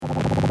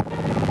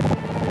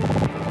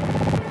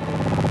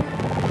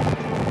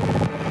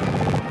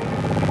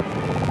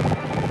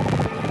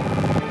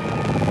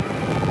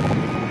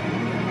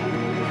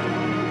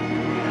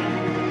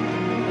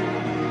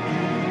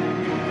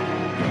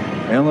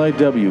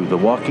LIW, The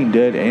Walking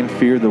Dead, and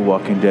Fear the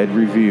Walking Dead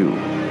review.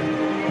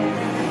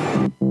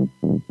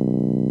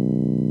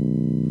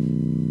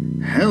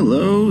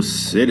 Hello,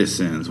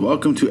 citizens.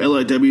 Welcome to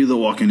LIW, The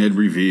Walking Dead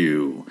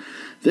review.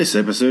 This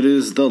episode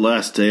is The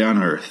Last Day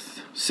on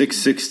Earth,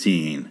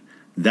 6/16.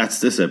 That's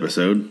this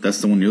episode. That's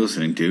the one you're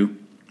listening to.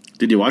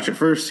 Did you watch it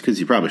first?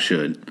 Because you probably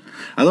should.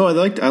 Although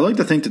I like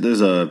to think that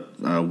there's a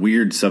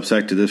weird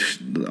subsect to this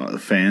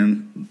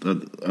fan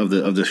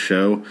of this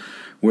show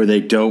where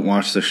they don't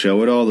watch the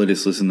show at all. They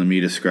just listen to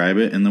me describe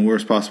it in the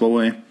worst possible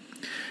way.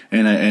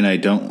 And I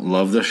don't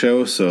love the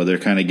show, so they're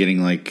kind of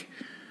getting like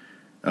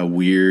a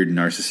weird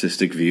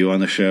narcissistic view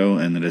on the show,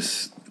 and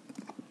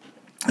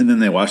then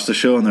they watch the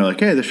show and they're like,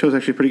 hey, the show's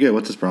actually pretty good.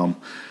 What's this problem?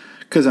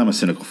 Because I'm a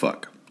cynical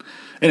fuck.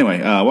 Anyway,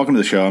 welcome to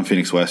the show. I'm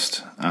Phoenix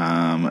West.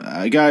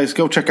 Guys,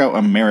 go check out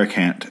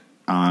Americant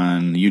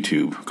on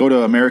YouTube. Go to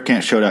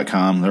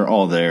americantshow.com. They're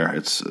all there.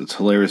 It's a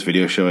hilarious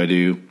video show I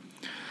do.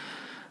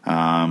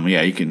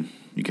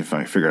 You can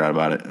figure it out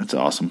about it. It's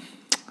awesome.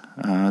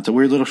 It's a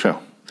weird little show.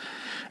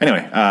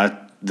 Anyway, I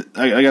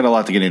got a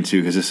lot to get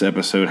into because this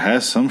episode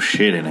has some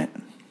shit in it.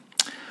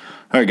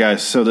 All right,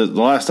 guys. So the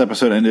last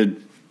episode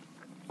ended.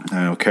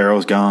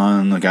 Carol's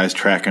gone. The guy's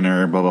tracking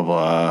her. Blah blah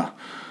blah.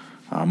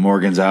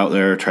 Morgan's out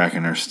there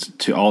tracking her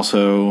to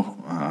also.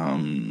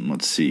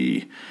 Let's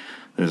see.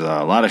 There's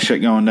a lot of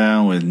shit going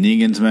down with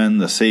Negan's men,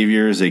 the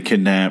Saviors. They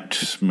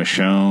kidnapped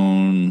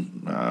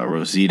Michonne,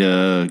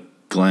 Rosita,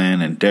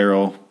 Glenn, and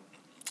Daryl.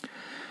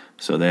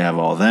 So they have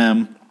all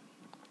them.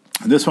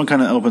 This one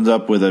kind of opens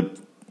up with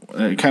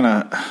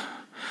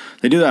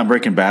they do that on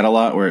Breaking Bad a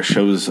lot, where it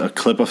shows a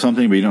clip of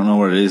something, but you don't know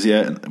what it is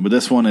yet. But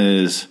this one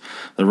is,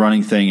 the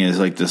running thing is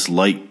like this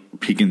light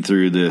peeking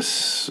through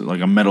this, like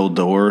a metal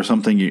door or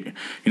something. You're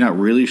not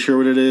really sure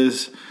what it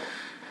is.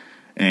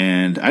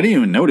 And I didn't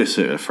even notice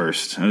it at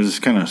first. I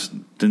just kind of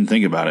didn't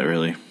think about it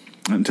really.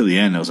 Until the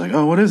end, I was like,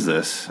 oh, what is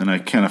this? And I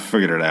kind of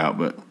figured it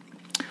out,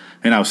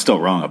 and I was still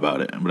wrong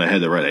about it, but I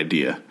had the right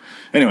idea.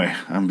 Anyway,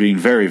 I'm being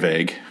very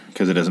vague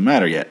because it doesn't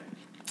matter yet.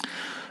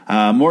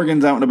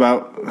 Morgan's out and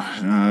about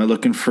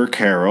looking for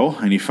Carol,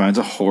 and he finds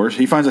a horse.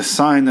 He finds a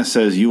sign that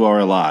says, "You are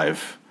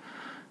alive."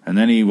 And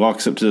then he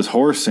walks up to this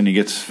horse, and he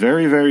gets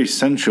very, very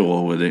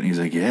sensual with it. And he's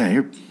like, yeah,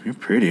 you're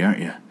pretty, aren't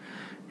you?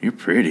 You're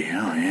pretty.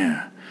 Oh,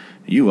 yeah.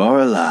 You are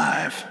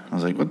alive. I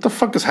was like, what the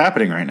fuck is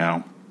happening right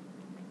now?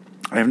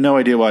 I have no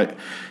idea why.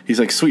 He's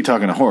like sweet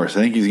talking a horse.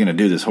 I think he's going to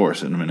do this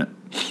horse in a minute.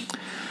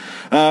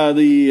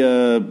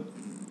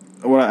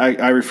 What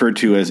I referred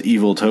to as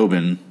Evil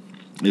Tobin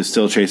is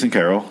still chasing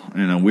Carol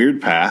in a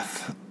weird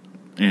path.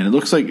 And it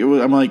looks like,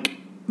 I'm like,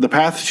 the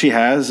path she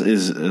has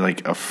is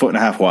like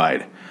 1.5 feet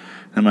wide.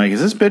 I'm like,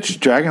 is this bitch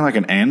dragging like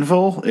an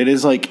anvil? It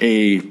is like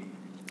when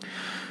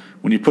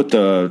you put what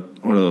are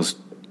those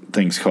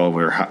things called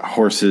where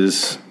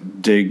horses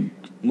dig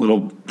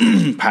little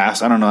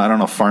paths? I don't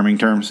know farming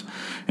terms.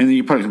 And then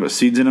you put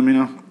seeds in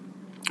them,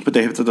 but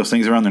they put those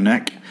things around their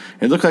neck.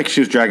 It looked like she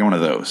was dragging one of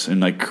those and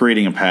like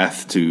creating a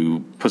path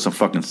to put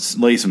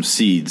lay some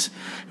seeds.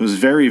 It was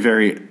very,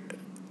 very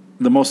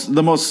the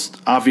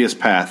most obvious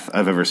path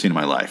I've ever seen in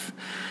my life.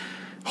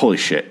 Holy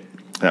shit,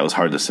 that was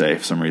hard to say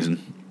for some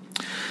reason.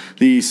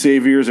 The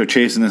Saviors are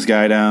chasing this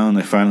guy down.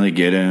 They finally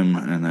get him,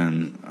 and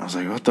then I was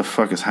like, what the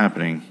fuck is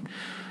happening?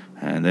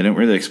 And they didn't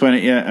really explain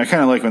it yet. I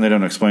kind of like when they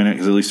don't explain it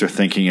because at least they're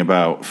thinking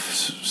about...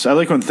 I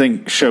like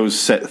when shows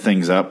set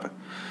things up.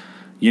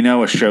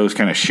 A show's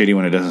kind of shitty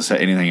when it doesn't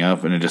set anything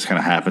up and it just kind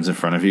of happens in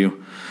front of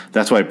you.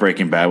 That's why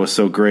Breaking Bad was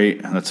so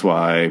great. That's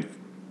why...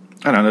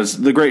 I don't know.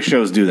 The great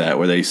shows do that,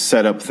 where they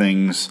set up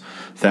things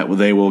that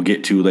they will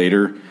get to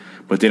later,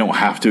 but they don't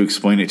have to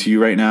explain it to you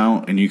right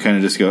now, and you kind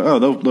of just go, oh,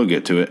 they'll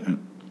get to it.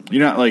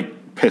 You're not,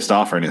 like, pissed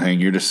off or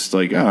anything. You're just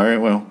like, oh, all right,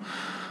 well,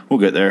 we'll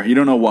get there. You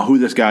don't know who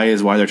this guy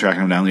is, why they're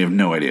tracking him down. You have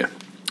no idea.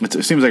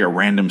 It seems like a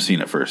random scene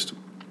at first.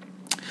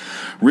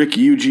 Rick,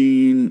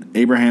 Eugene,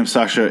 Abraham,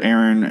 Sasha,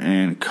 Aaron,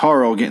 and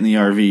Carl get in the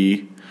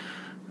RV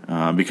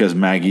because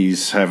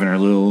Maggie's having my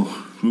little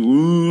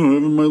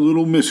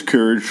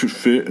miscarriage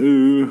fit.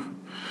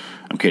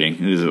 I'm kidding.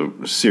 It is a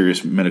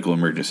serious medical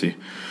emergency.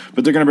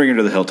 But they're going to bring her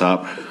to the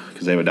hilltop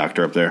because they have a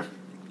doctor up there.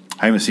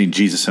 I haven't seen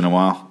Jesus in a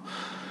while.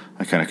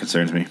 That kind of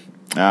concerns me.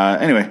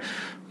 Anyway,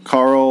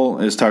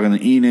 Carl is talking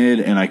to Enid,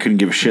 and I couldn't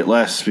give a shit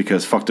less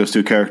because fuck those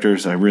two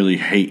characters. I really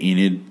hate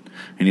Enid.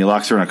 And he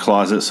locks her in a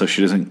closet so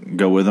she doesn't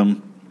go with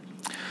him.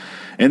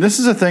 And this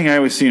is a thing I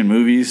always see in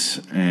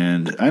movies.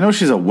 And I know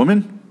she's a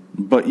woman,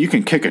 but you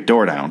can kick a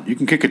door down. You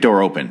can kick a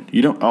door open.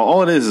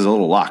 All it is a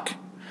little lock.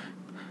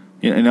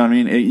 You know what I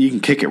mean? You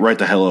can kick it right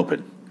the hell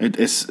open.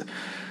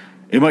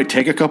 It might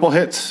take a couple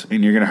hits,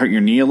 and you're going to hurt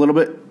your knee a little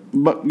bit.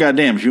 But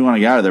goddamn, if you want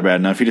to get out of there bad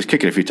enough, you just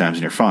kick it a few times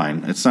and you're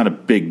fine. It's not a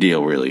big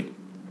deal, really.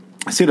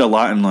 I see it a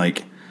lot in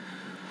like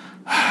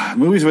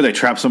movies where they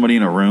trap somebody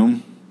in a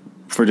room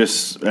for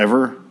just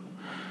ever.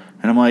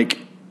 And I'm like,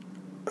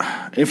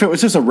 if it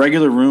was just a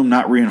regular room,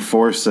 not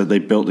reinforced, that they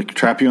built to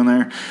trap you in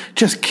there,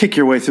 just kick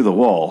your way through the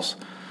walls.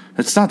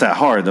 It's not that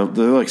hard. They're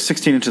like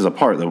 16 inches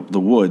apart, the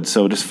wood.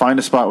 So just find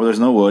a spot where there's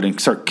no wood and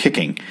start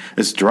kicking.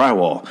 It's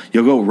drywall.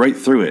 You'll go right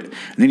through it.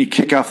 And then you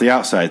kick off the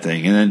outside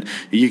thing. And then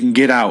you can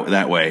get out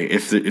that way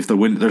if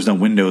there's no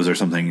windows or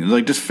something.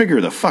 Like, just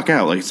figure the fuck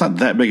out. Like, it's not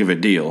that big of a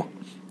deal.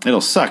 It'll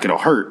suck. It'll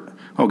hurt.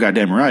 Oh,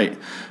 goddamn right.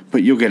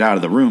 But you'll get out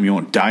of the room. You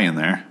won't die in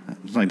there.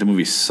 It's like the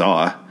movie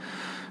Saw.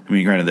 I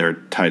mean, granted, they were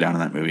tied down in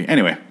that movie.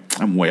 Anyway,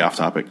 I'm way off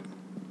topic.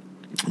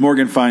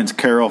 Morgan finds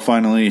Carol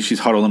finally. She's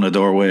huddled in a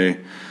doorway.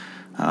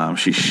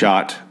 She's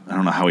shot. I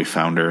don't know how he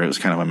found her. It was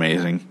kind of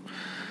amazing.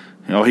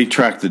 He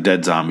tracked the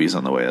dead zombies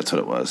on the way. That's what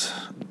it was.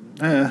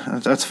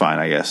 That's fine,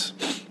 I guess.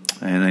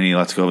 And then he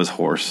lets go of his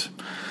horse.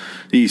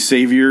 The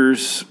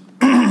saviors,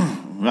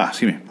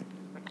 excuse me.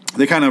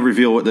 They kind of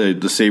reveal what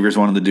the saviors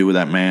wanted to do with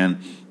that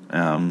man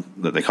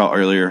that they caught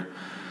earlier.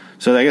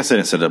 So I guess they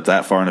didn't set it up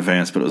that far in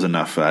advance, but it was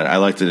enough. I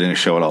liked that they didn't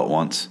show it all at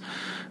once.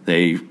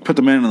 They put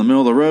the man in the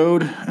middle of the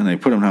road, and they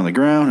put him on the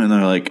ground, and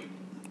they're like,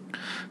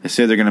 they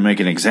say they're going to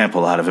make an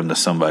example out of him to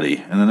somebody.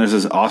 And then there's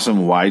this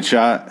awesome wide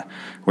shot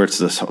where it's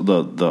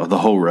the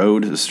whole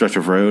road, the stretch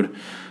of road.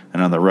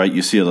 And on the right,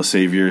 you see all the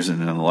saviors.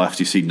 And on the left,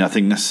 you see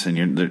nothingness. And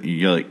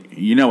you're like,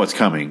 you know what's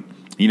coming.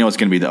 You know it's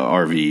going to be the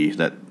RV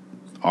that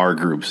our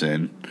group's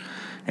in.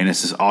 And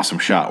it's this awesome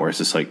shot where it's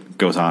just like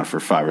goes on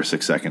for 5 or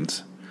 6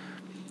 seconds.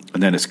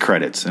 And then it's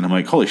credits. And I'm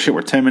like, holy shit,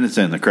 we're 10 minutes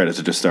in. The credits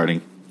are just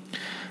starting.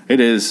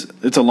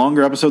 It's a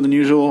longer episode than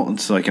usual.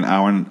 It's like an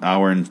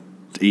hour and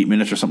 8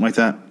 minutes or something like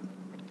that.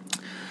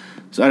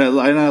 So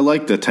I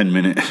like the 10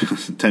 minute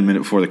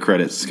before the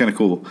credits. It's kind of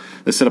cool.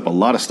 They set up a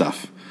lot of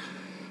stuff.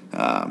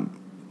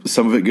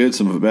 Some of it good,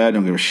 some of it bad.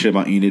 Don't give a shit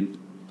about Enid.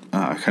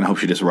 I kind of hope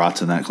she just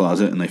rots in that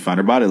closet and they find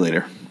her body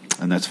later,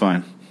 and that's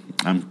fine.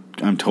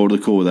 I'm totally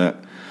cool with that.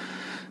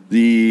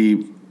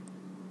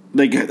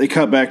 They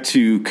cut back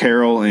to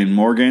Carol and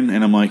Morgan,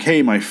 and I'm like,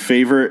 hey, my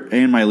favorite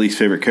and my least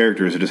favorite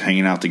characters are just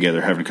hanging out together,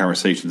 having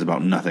conversations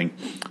about nothing.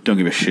 Don't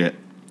give a shit.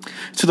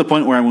 To the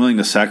point where I'm willing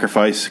to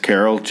sacrifice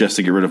Carol just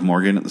to get rid of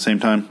Morgan at the same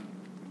time.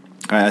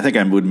 I think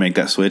I would make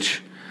that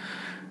switch.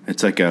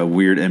 It's like a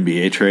weird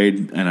NBA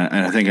trade, and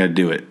I think I'd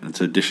do it.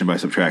 It's addition by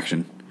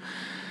subtraction.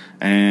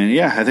 And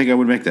yeah, I think I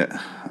would make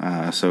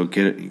that. So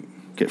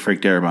get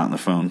Frank Darabont on the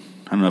phone.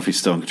 I don't know if he's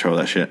still in control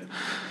of that shit.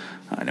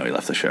 I know he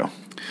left the show.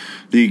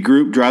 The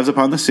group drives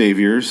upon the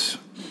saviors,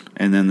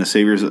 and then the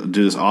saviors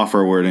do this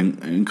offer where it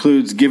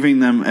includes giving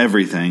them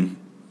everything.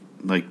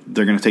 Like,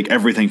 they're going to take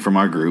everything from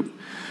our group,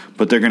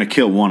 but they're going to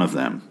kill one of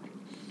them.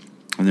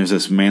 And there's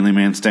this manly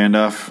man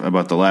standoff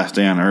about the last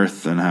day on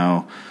Earth and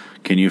how,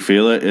 can you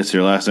feel it? It's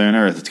your last day on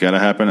Earth. It's got to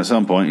happen at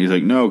some point. He's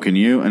like, no, can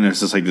you? And it's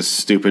just like this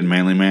stupid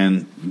manly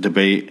man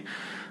debate.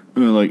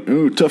 And like,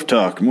 oh, tough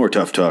talk, more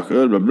tough talk,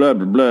 blah, blah, blah,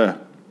 blah.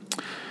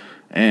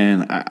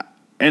 And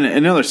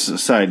another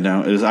side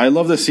note is I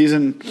love this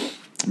season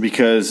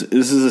because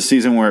this is a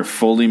season where it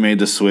fully made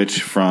the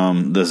switch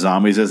from the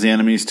zombies as the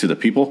enemies to the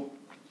people.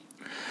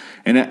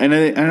 And I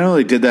know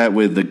they did that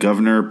with the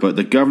governor, but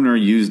the governor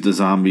used the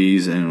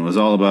zombies, and it was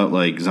all about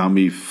like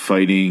zombie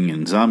fighting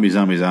and zombies.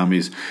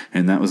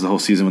 And that was the whole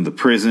season with the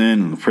prison,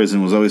 and the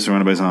prison was always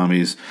surrounded by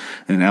zombies.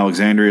 And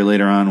Alexandria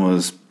later on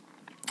was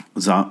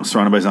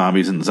surrounded by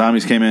zombies, and the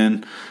zombies came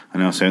in. I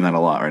know I'm saying that a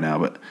lot right now,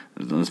 but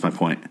that's my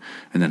point.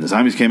 And then the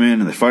zombies came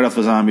in, and they fight off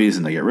the zombies,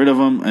 and they get rid of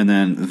them. And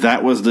then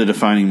that was the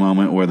defining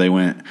moment where they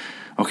went,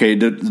 okay,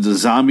 the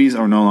zombies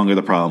are no longer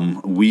the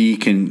problem. We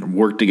can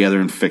work together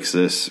and fix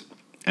this.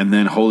 And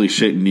then, holy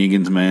shit,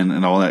 Negan's men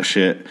and all that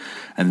shit.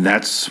 And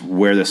that's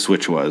where the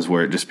switch was,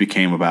 where it just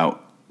became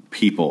about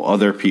people,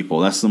 other people.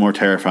 That's the more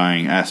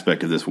terrifying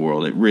aspect of this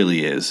world. It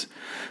really is.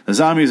 The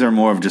zombies are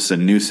more of just a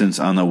nuisance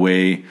on the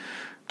way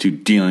to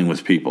dealing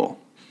with people.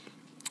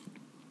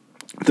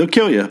 They'll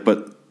kill you,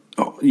 but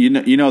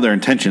you know their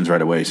intentions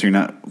right away, so you're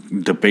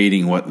not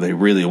debating what they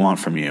really want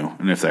from you.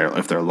 And if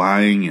they're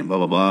lying and blah,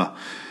 blah, blah.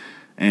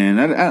 And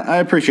I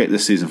appreciate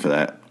this season for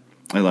that.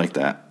 I like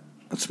that.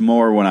 It's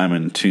more what I'm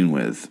in tune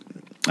with.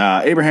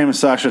 Abraham and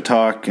Sasha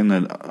talk in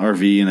the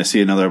RV, and they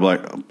see another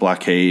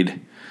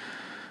blockade.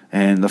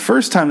 And the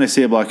first time they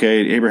see a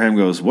blockade, Abraham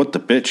goes, "What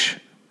the bitch?"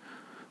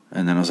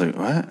 And then I was like,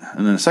 "What?"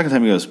 And then the second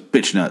time he goes,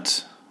 "Bitch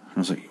nuts." And I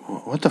was like,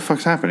 "What the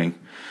fuck's happening?"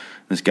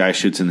 This guy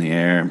shoots in the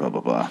air and blah,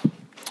 blah, blah.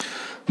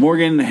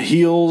 Morgan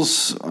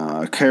heals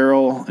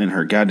Carol in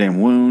her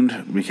goddamn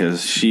wound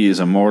because she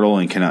is immortal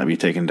and cannot be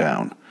taken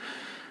down.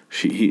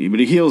 But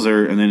he heals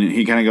her, and then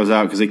he kind of goes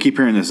out because they keep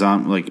hearing this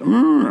like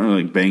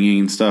banging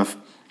and stuff.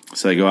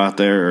 So they go out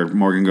there, or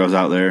Morgan goes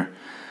out there,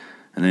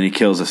 and then he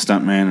kills a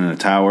stuntman in a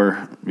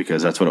tower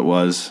because that's what it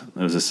was.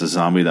 There was this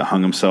zombie that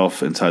hung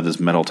himself inside this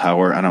metal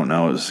tower. I don't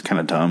know. It was kind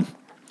of dumb.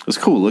 It was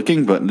cool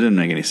looking, but it didn't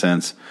make any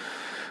sense.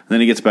 And then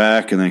he gets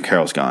back, and then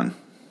Carol's gone.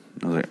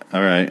 I was like,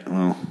 all right,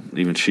 well,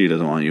 even she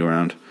doesn't want you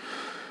around.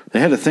 They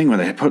had a thing where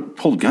they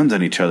pulled guns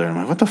on each other. I'm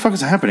like, what the fuck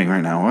is happening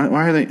right now?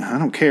 Why are they? I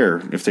don't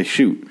care if they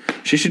shoot.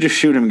 She should just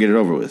shoot him and get it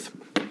over with.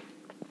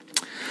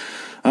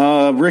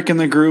 Rick and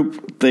the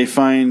group, they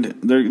find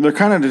they're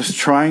kind of just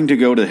trying to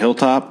go to the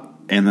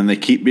hilltop, and then they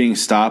keep being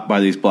stopped by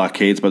these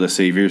blockades by the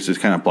saviors, just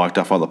kind of blocked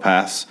off all the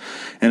paths.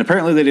 And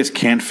apparently they just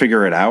can't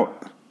figure it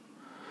out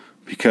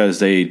because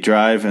they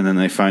drive and then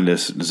they find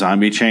this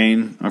zombie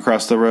chain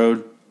across the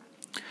road.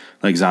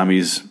 Like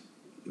zombies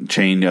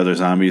chain to other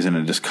zombies, and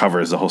it just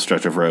covers the whole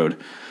stretch of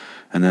road.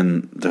 And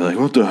then they're like,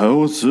 what the hell,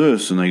 what's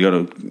this? And they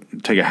go to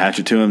take a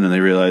hatchet to him, and then they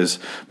realize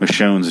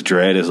Michonne's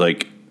dread is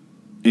like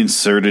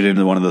inserted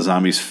into one of the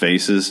zombies'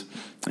 faces.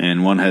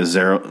 And one has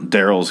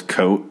Daryl's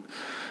coat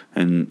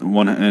and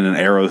an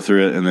arrow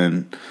through it, and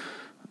then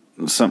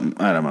some,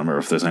 I don't remember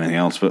if there's anything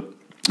else, but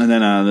and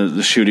then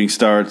the shooting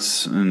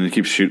starts, and they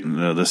keep shooting.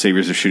 The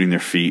saviors are shooting their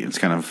feet. It's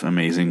kind of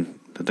amazing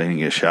that they didn't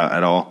get shot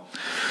at all.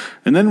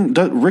 And then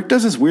Rick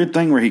does this weird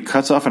thing where he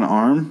cuts off an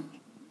arm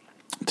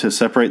to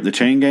separate the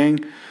chain gang,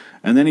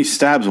 and then he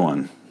stabs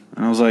one.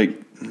 And I was like,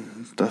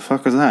 the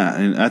fuck was that?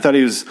 And I thought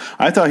he was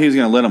going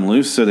to let him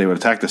loose so they would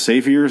attack the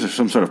saviors or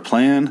some sort of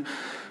plan.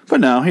 But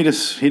no, he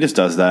just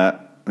does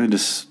that. He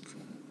just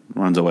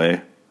runs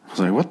away. I was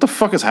like, what the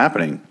fuck is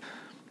happening?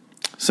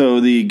 So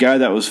the guy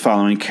that was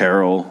following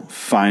Carol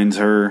finds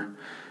her,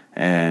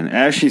 and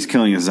as she's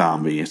killing a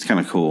zombie, it's kind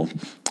of cool.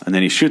 And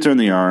then he shoots her in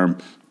the arm.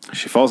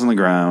 She falls on the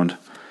ground.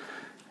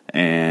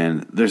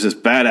 And there's this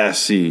badass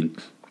scene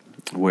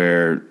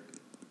where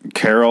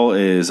Carol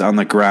is on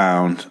the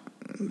ground.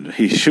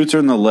 He shoots her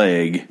in the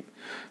leg.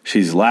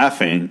 She's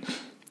laughing.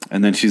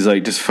 And then she's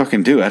like, just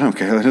fucking do it. I don't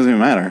care. That doesn't even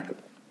matter.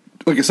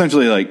 Like,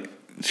 essentially, like,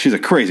 she's a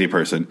crazy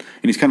person.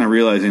 And he's kind of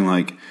realizing,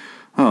 like,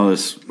 oh,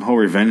 this whole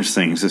revenge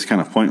thing is just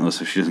kind of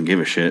pointless if she doesn't give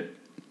a shit.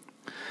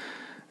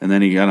 And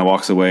then he kind of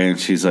walks away, and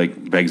she's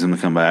like, begs him to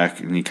come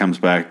back. And he comes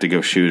back to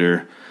go shoot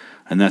her.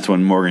 And that's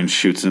when Morgan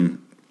shoots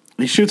him.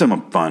 He shoots him a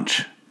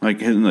bunch. Like,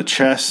 in the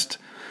chest,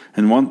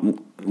 and one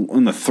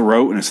in the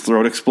throat, and his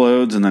throat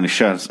explodes, and then he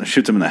shoots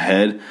him in the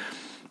head.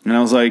 And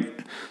I was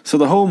like, so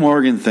the whole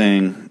Morgan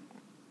thing.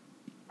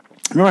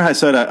 Remember I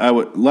said I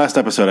would last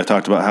episode I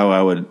talked about how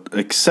I would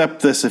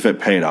accept this if it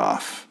paid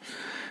off.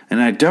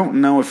 And I don't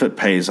know if it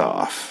pays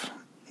off.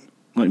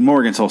 Like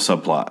Morgan's whole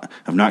subplot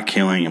of not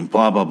killing and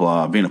blah, blah,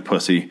 blah, being a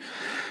pussy.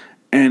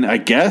 And I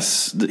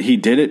guess he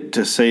did it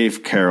to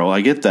save Carol. I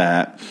get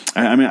that.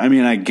 I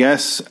mean, I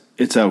guess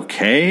it's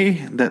okay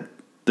that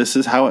this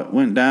is how it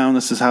went down.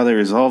 This is how they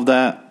resolved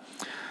that.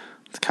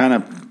 It's kind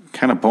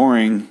of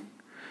boring.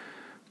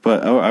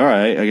 But, all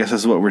right, I guess this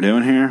is what we're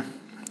doing here.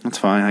 That's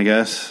fine, I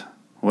guess.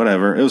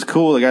 Whatever. It was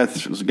cool.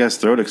 The guy's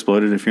throat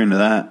exploded, if you're into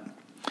that.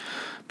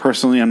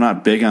 Personally, I'm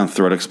not big on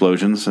throat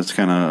explosions. That's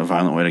kind of a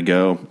violent way to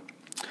go.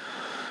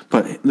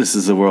 But this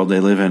is the world they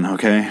live in,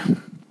 okay?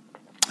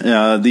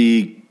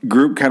 The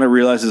group kind of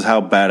realizes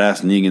how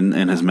badass Negan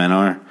and his men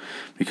are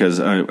because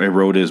a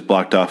road is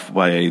blocked off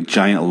by a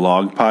giant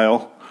log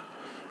pile.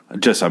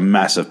 Just a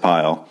massive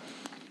pile.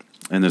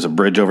 And there's a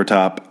bridge over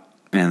top.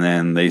 And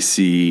then they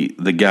see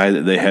the guy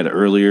that they had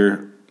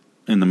earlier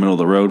in the middle of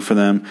the road for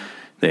them.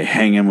 They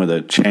hang him with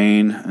a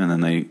chain, and then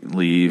they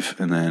leave.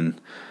 And then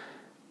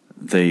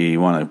they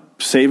want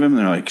to save him.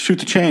 They're like, shoot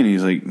the chain.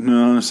 He's like,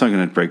 no, it's not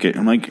going to break it.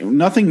 I'm like,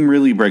 nothing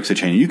really breaks a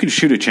chain. You can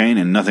shoot a chain,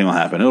 and nothing will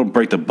happen. It'll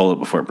break the bullet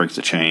before it breaks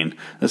the chain.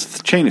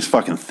 The chain is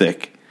fucking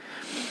thick.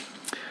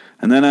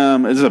 And then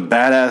it's a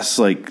badass,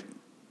 like,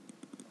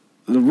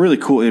 a really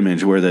cool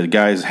image where the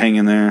guy's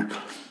hanging there,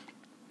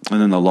 and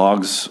then the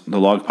log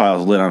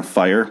pile is lit on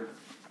fire,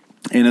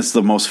 and it's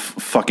the most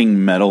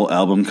fucking metal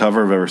album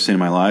cover I've ever seen in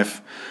my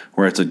life,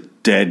 where it's a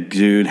dead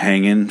dude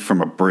hanging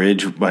from a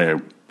bridge by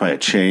a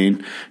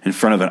chain in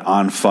front of an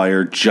on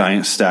fire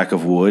giant stack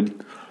of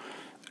wood,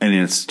 and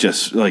it's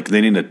just like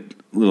they need a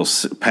little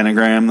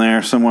pentagram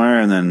there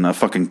somewhere, and then a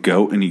fucking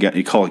goat, and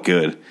you call it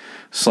good.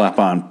 Slap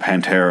on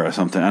Pantera or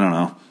something. I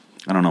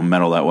don't know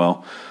metal that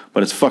well.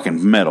 But it's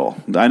fucking metal.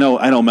 I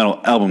know metal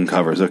album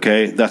covers,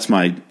 okay?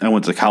 I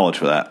went to college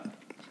for that.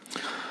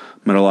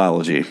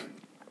 Metallology.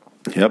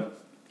 Yep.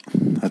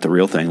 That's a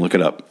real thing. Look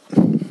it up.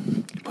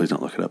 Please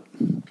don't look it up.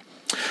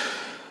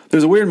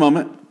 There's a weird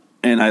moment,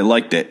 and I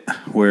liked it,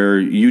 where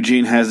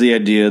Eugene has the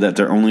idea that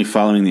they're only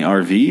following the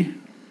RV,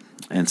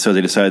 and so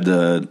they decide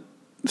to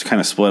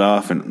kind of split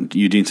off, and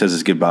Eugene says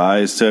his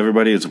goodbyes to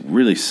everybody. It's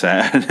really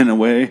sad in a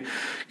way,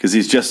 because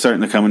he's just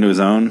starting to come into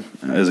his own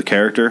as a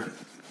character.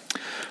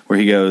 Where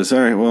he goes, all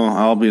right, well,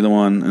 I'll be the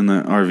one in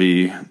the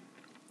RV,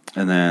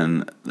 and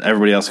then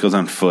everybody else goes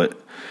on foot,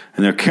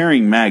 and they're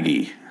carrying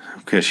Maggie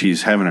because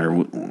she's having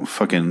her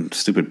fucking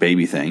stupid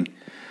baby thing.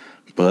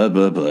 Blah,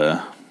 blah,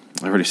 blah.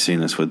 I've already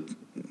seen this with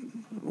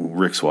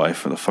Rick's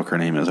wife, what the fuck her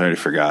name is. I already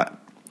forgot.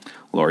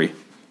 Lori.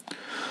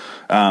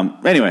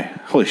 Anyway,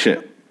 holy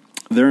shit.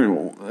 They're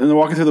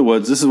walking through the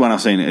woods. This is when I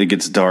was saying it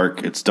gets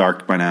dark. It's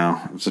dark by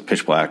now. It's just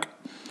pitch black.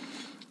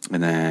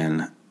 And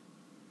then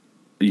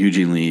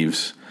Eugene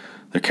leaves.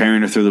 They're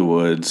carrying her through the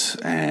woods,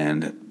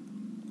 and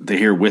they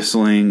hear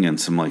whistling and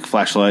some like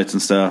flashlights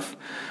and stuff.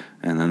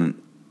 And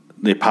then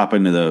they pop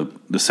into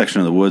the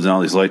section of the woods, and all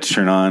these lights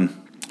turn on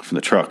from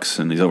the trucks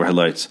and these overhead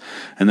lights.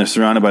 And they're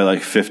surrounded by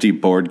like 50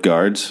 bored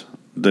guards.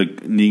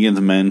 Negan's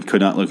men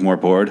could not look more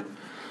bored.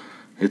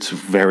 It's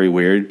very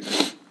weird.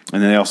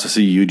 And then they also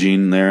see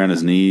Eugene there on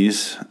his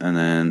knees. And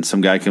then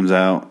some guy comes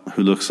out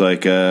who looks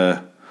like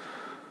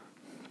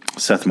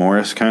Seth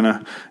Morris, kind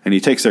of. And he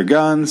takes their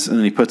guns and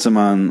then he puts them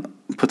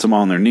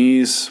all on their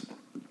knees.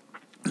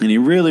 And he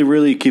really,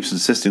 really keeps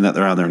insisting that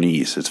they're on their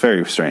knees. It's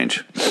very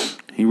strange.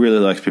 He really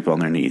likes people on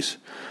their knees.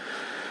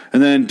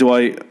 And then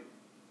Dwight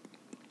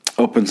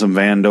opens some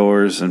van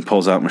doors and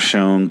pulls out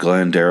Michonne,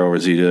 Glenn, Daryl,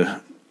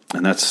 Rosita.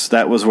 And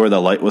that was where the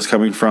light was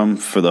coming from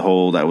for the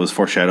whole, that was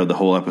foreshadowed the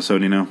whole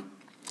episode, you know.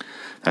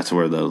 That's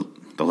where the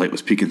light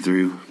was peeking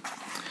through.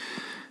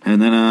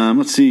 And then,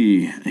 let's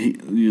see,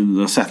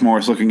 the Seth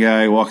Morris looking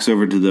guy walks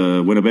over to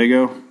the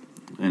Winnebago.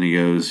 And he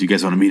goes, "You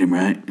guys want to meet him,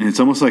 right?" And it's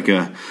almost like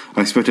I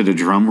expected a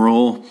drum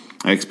roll.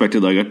 I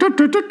expected like a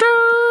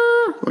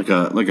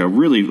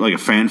like a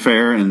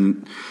fanfare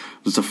and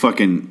just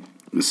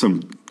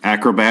some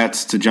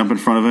acrobats to jump in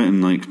front of it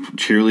and like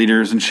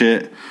cheerleaders and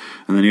shit.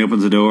 And then he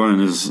opens the door and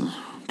his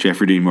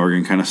Jeffrey Dean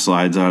Morgan kind of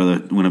slides out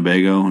of the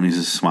Winnebago and he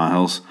just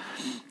smiles.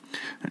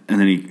 And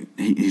then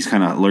he's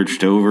kind of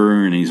lurched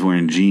over and he's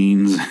wearing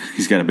jeans.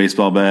 He's got a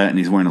baseball bat and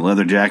he's wearing a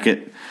leather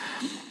jacket.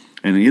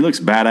 And he looks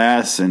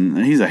badass, and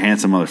he's a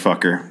handsome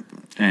motherfucker.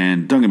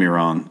 And don't get me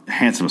wrong,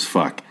 handsome as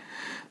fuck.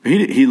 But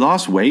he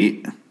lost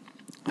weight,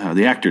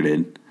 the actor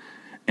did.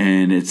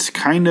 And it's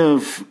kind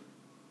of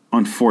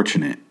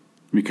unfortunate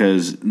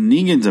because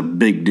Negan's a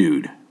big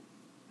dude.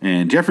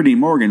 And Jeffrey Dean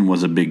Morgan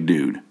was a big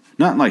dude.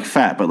 Not like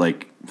fat, but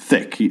like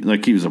thick. He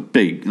was a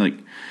big, like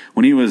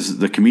when he was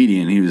the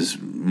comedian, he was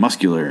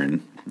muscular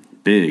and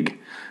big.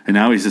 And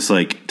now he's just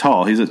like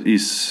tall. He's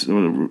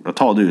a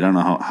tall dude. I don't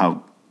know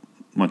how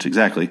much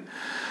exactly,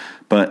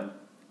 but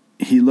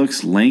he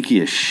looks lanky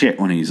as shit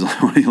when he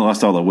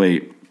lost all the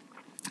weight.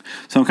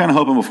 So I'm kind of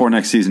hoping before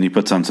next season he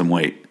puts on some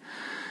weight.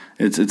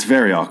 It's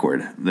very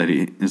awkward that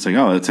it's like,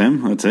 oh, that's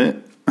him, that's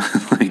it.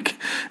 Like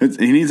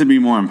he needs to be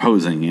more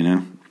imposing, you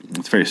know.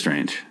 It's very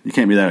strange. You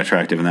can't be that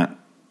attractive and that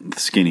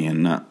skinny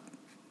and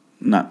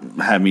not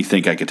have me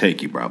think I could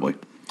take you, probably.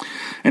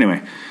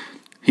 Anyway,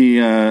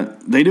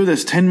 they do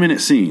this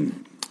 10-minute scene.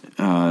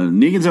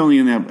 Negan's only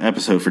in the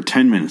episode for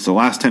 10 minutes, the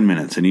last 10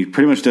 minutes, and he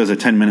pretty much does a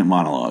 10-minute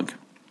monologue.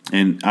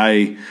 And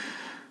I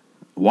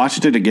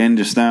watched it again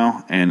just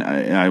now, and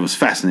I was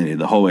fascinated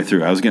the whole way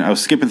through. I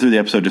was skipping through the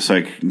episode just so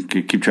I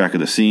could keep track of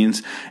the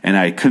scenes, and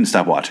I couldn't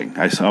stop watching.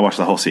 I watched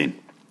the whole scene.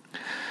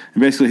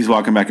 And basically, he's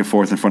walking back and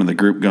forth in front of the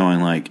group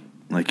going like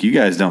you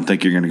guys don't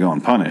think you're going to go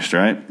unpunished,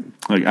 right?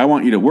 Like, I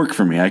want you to work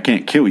for me. I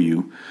can't kill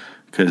you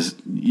because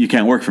you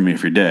can't work for me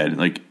if you're dead.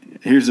 Like,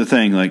 here's the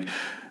thing, like,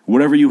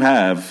 whatever you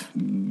have,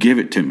 give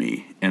it to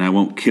me, and I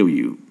won't kill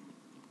you.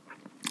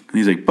 And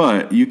he's like,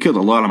 but you killed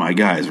a lot of my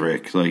guys,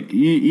 Rick. Like,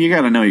 you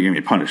got to know you're going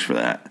to be punished for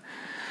that.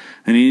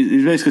 And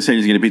he's basically saying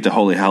he's going to beat the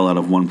holy hell out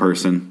of one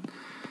person.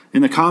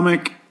 In the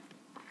comic,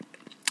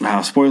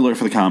 spoiler alert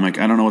for the comic,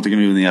 I don't know what they're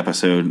going to do in the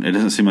episode. It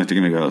doesn't seem like they're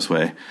going to go this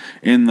way.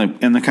 In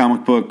the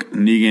comic book,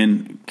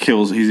 Negan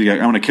kills. He's like,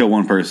 I'm going to kill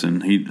one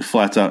person. He just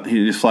flat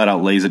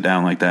out lays it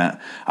down like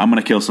that. I'm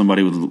going to kill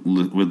somebody with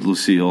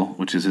Lucille,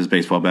 which is his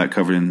baseball bat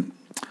covered in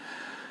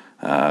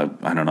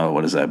I don't know,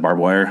 what is that,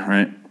 barbed wire,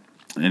 right?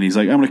 And he's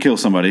like, I'm going to kill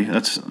somebody.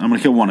 I'm going to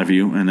kill one of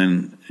you, and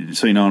then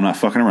so you know I'm not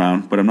fucking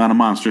around, but I'm not a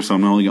monster, so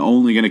I'm only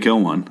going to kill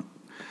one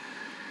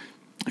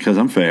because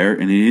I'm fair.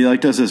 And he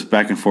like does this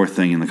back and forth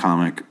thing in the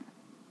comic.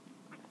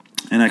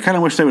 And I kind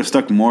of wish they would have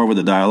stuck more with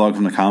the dialogue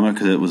from the comic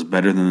because it was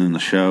better than in the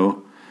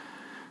show.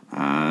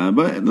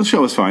 But the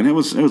show was fine. It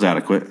was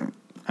adequate.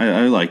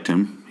 I liked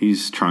him.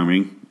 He's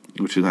charming.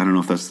 Which is, I don't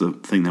know if that's the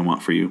thing they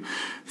want for you.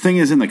 Thing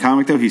is, in the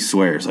comic, though, he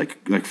swears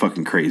like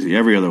fucking crazy.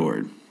 Every other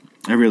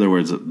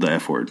word's the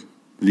F word.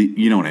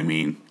 You know what I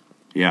mean.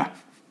 Yeah,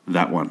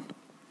 that one.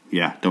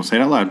 Yeah, don't say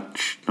it out loud.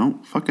 Shh,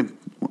 don't fucking...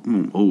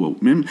 Oh,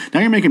 now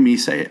you're making me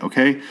say it,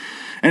 okay?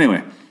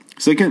 Anyway,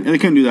 so they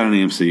couldn't do that on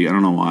AMC. I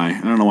don't know why.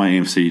 I don't know why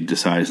AMC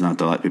decides not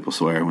to let people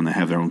swear when they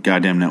have their own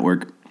goddamn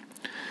network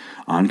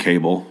on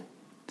cable.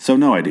 So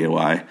no idea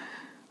why.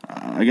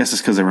 I guess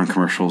it's because they run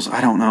commercials.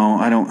 I don't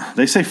know.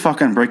 They say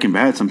fuck on Breaking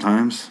Bad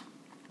sometimes.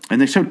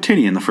 And they showed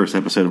titty in the first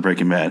episode of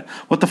Breaking Bad.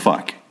 What the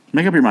fuck?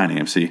 Make up your mind,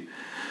 AMC.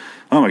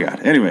 Oh my god.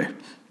 Anyway,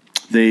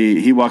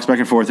 he walks back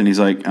and forth and he's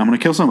like, I'm going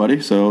to kill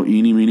somebody. So,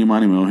 eeny, meeny,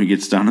 miny, mo. He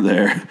gets down to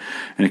there.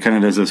 And it kind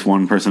of does this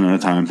one person at a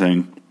time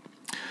thing.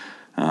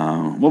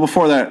 Well,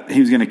 before that, he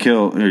was going to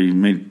kill, or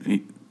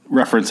he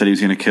referenced that he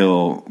was going to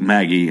kill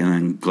Maggie. And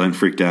then Glenn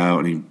freaked out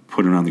and he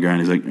put her on the ground.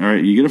 He's like, all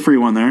right, you get a free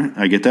one there.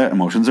 I get that.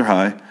 Emotions are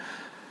high.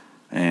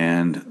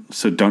 And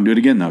so don't do it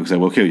again, though, because I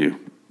will kill you.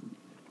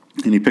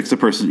 And he picks the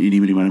person, eeny,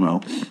 meeny, miny, mo.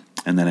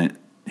 And then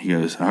he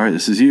goes, all right,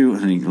 this is you.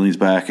 And he leans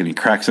back and he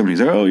cracks him. And he's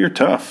like, oh, you're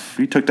tough.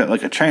 You took that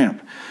like a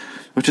champ.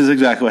 Which is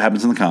exactly what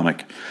happens in the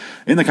comic.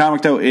 In the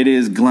comic, though, it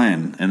is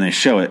Glenn. And they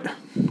show it.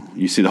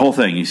 You see the whole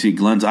thing. You see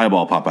Glenn's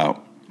eyeball pop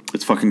out.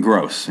 It's fucking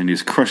gross. And he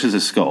just crushes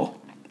his skull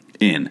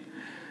in.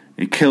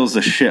 It kills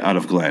the shit out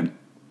of Glenn.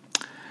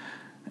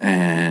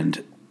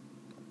 And...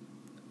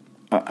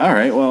 all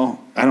right,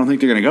 well, I don't think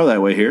they're going to go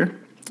that way here.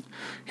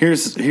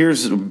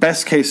 Here's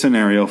best case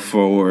scenario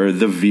for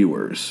the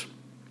viewers.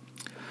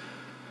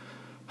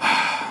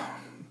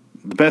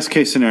 the best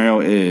case scenario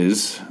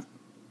is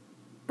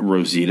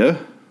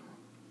Rosita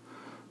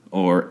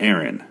or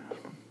Aaron.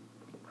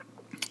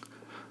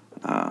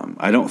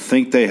 I don't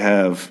think they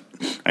have.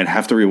 I'd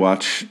have to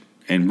rewatch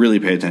and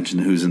really pay attention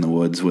to who's in the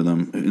woods with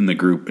them in the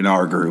group, in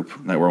our group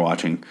that we're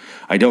watching.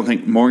 I don't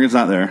think Morgan's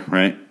not there,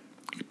 right?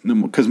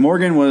 Because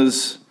Morgan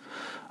was.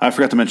 I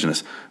forgot to mention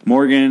this.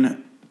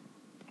 Morgan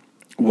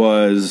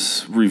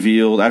was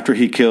revealed after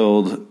he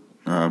killed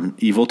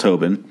Evil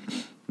Tobin.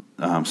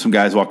 Some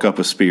guys walk up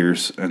with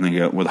spears and they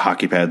go with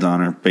hockey pads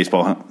on or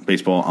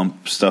baseball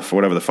stuff or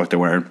whatever the fuck they're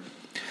wearing,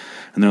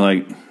 and they're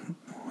like,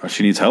 oh,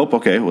 "She needs help.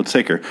 Okay, let's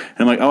take her." And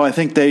I'm like, "Oh, I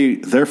think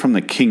they're from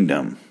the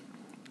Kingdom,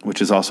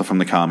 which is also from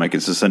the comic.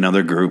 It's just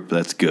another group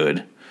that's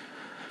good,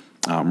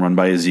 run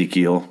by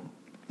Ezekiel,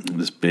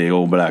 this big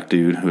old black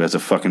dude who has a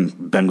fucking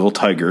Bengal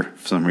tiger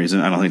for some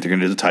reason. I don't think they're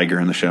gonna do the tiger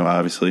in the show,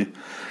 obviously,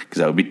 because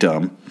that would be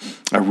dumb.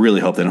 I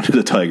really hope they don't do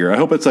the tiger. I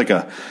hope it's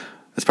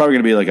it's probably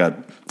gonna be like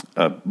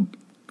a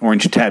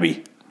orange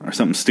tabby or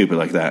something stupid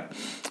like that,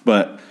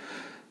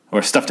 or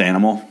a stuffed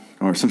animal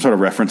or some sort of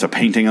reference, a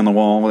painting on the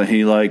wall that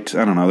he liked.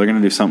 I don't know. They're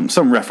going to do some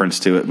reference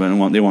to it, but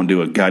they won't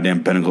do a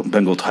goddamn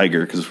Bengal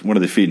tiger because what are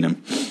they feeding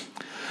him?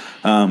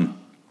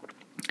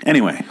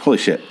 Anyway, holy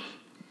shit.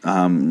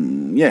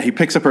 Yeah, he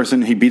picks a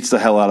person, he beats the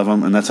hell out of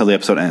them, and that's how the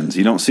episode ends.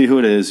 You don't see who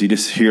it is. You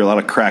just hear a lot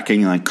of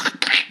cracking, and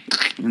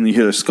you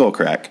hear their skull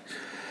crack.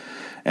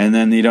 And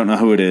then you don't know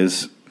who it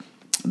is.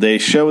 They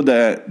showed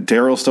that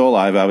Daryl's still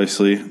alive,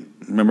 obviously.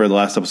 Remember the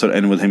last episode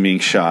ended with him being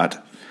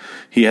shot.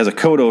 He has a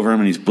coat over him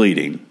and he's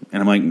bleeding.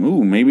 And I'm like,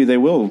 ooh, maybe they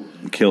will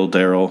kill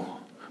Daryl.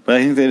 But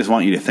I think they just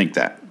want you to think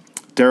that.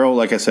 Daryl,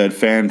 like I said,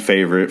 fan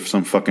favorite for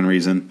some fucking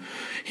reason.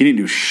 He didn't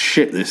do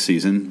shit this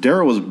season.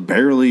 Daryl was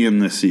barely in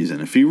this season.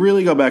 If you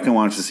really go back and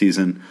watch the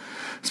season,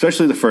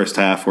 especially the first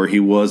half where he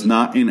was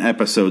not in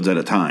episodes at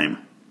a time.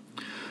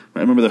 I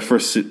remember the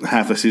first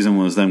half of the season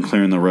was them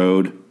clearing the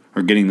road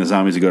or getting the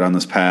zombies to go down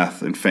this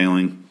path and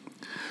failing.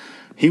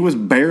 He was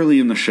barely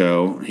in the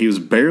show. He was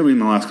barely in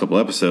the last couple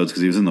episodes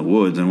because he was in the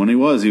woods. And when he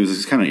was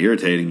just kind of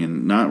irritating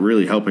and not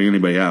really helping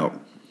anybody out.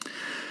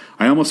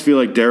 I almost feel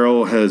like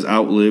Daryl has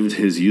outlived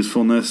his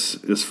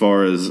usefulness as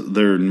far as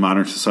their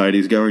modern society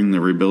is going, the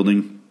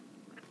rebuilding.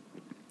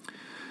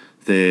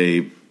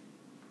 And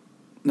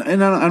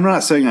I'm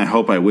not saying I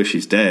hope I wish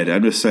he's dead.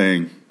 I'm just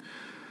saying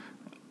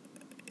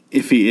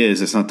if he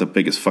is, it's not the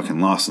biggest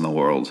fucking loss in the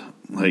world.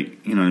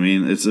 Like, you know what I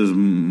mean? There's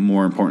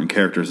more important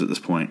characters at this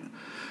point.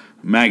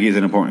 Maggie's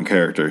an important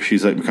character.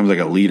 She's becomes like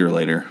a leader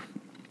later.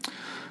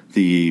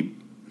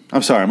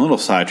 I'm sorry, I'm a little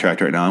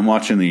sidetracked right now. I'm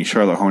watching the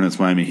Charlotte Hornets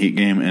Miami Heat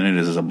game, and it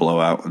is a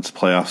blowout. It's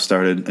playoffs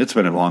started. It's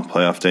been a long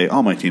playoff day.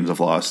 All my teams have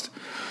lost.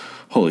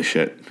 Holy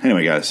shit.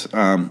 Anyway, guys.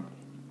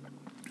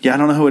 Yeah, I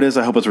don't know who it is.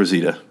 I hope it's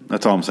Rosita.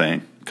 That's all I'm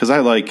saying. Because I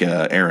like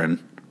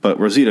Aaron, but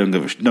Rosita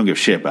don't give a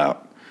shit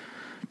about.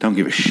 Don't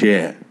give a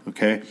shit.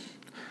 Okay.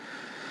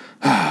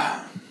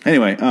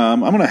 Anyway, I'm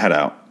gonna head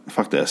out.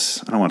 Fuck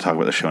this. I don't want to talk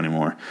about the show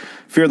anymore.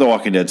 Fear the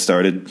Walking Dead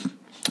started.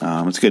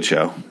 It's a good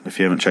show. If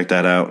you haven't checked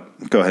that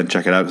out, go ahead and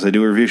check it out because I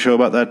do a review show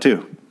about that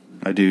too.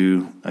 I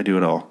do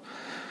it all.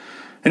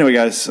 Anyway,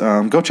 guys,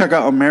 go check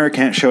out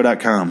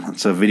AmericanShow.com.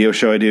 It's a video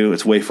show I do.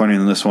 It's way funnier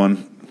than this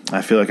one.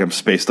 I feel like I'm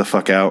spaced the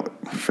fuck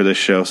out for this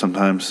show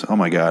sometimes. Oh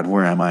my God,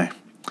 where am I?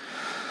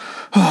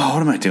 Oh,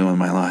 what am I doing with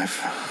my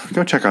life?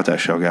 Go check out that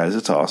show, guys.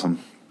 It's awesome.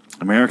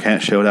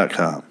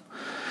 AmericanShow.com.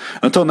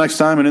 Until next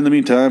time, and in the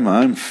meantime,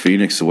 I'm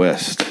Phoenix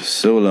West.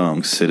 So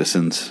long,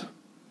 citizens.